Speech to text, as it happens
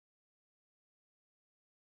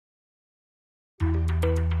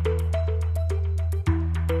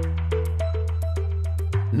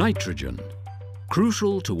Nitrogen,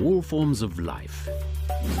 crucial to all forms of life.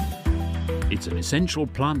 It's an essential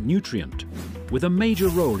plant nutrient with a major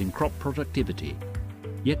role in crop productivity.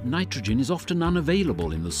 Yet nitrogen is often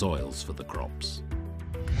unavailable in the soils for the crops.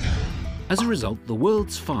 As a result, the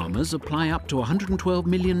world's farmers apply up to 112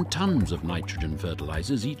 million tons of nitrogen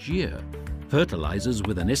fertilizers each year. Fertilizers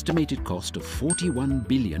with an estimated cost of $41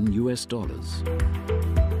 billion.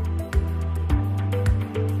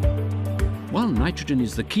 While nitrogen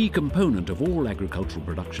is the key component of all agricultural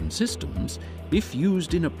production systems, if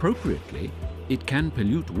used inappropriately, it can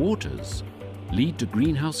pollute waters, lead to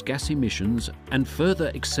greenhouse gas emissions, and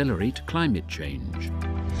further accelerate climate change.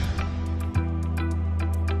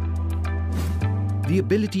 The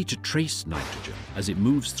ability to trace nitrogen as it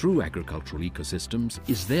moves through agricultural ecosystems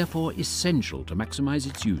is therefore essential to maximize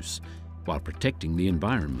its use while protecting the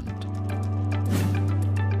environment.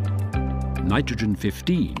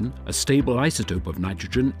 Nitrogen-15, a stable isotope of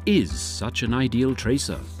nitrogen, is such an ideal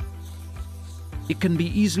tracer. It can be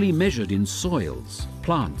easily measured in soils,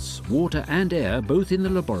 plants, water and air, both in the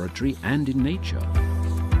laboratory and in nature.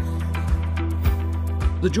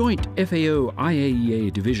 The joint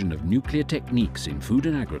FAO-IAEA Division of Nuclear Techniques in Food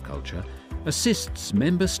and Agriculture assists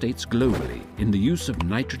member states globally in the use of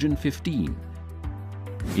nitrogen-15,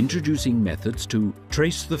 introducing methods to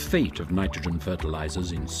trace the fate of nitrogen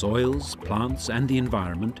fertilizers in soils, plants and the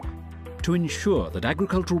environment to ensure that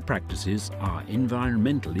agricultural practices are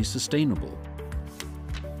environmentally sustainable.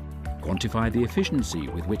 Quantify the efficiency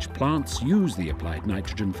with which plants use the applied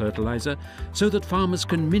nitrogen fertilizer so that farmers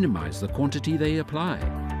can minimize the quantity they apply.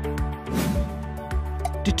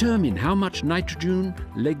 Determine how much nitrogen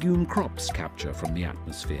legume crops capture from the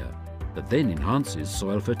atmosphere. That then enhances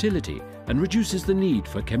soil fertility and reduces the need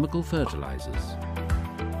for chemical fertilizers.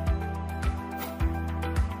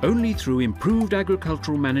 Only through improved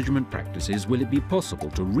agricultural management practices will it be possible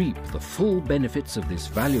to reap the full benefits of this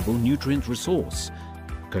valuable nutrient resource,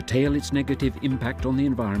 curtail its negative impact on the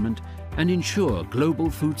environment, and ensure global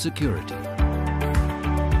food security.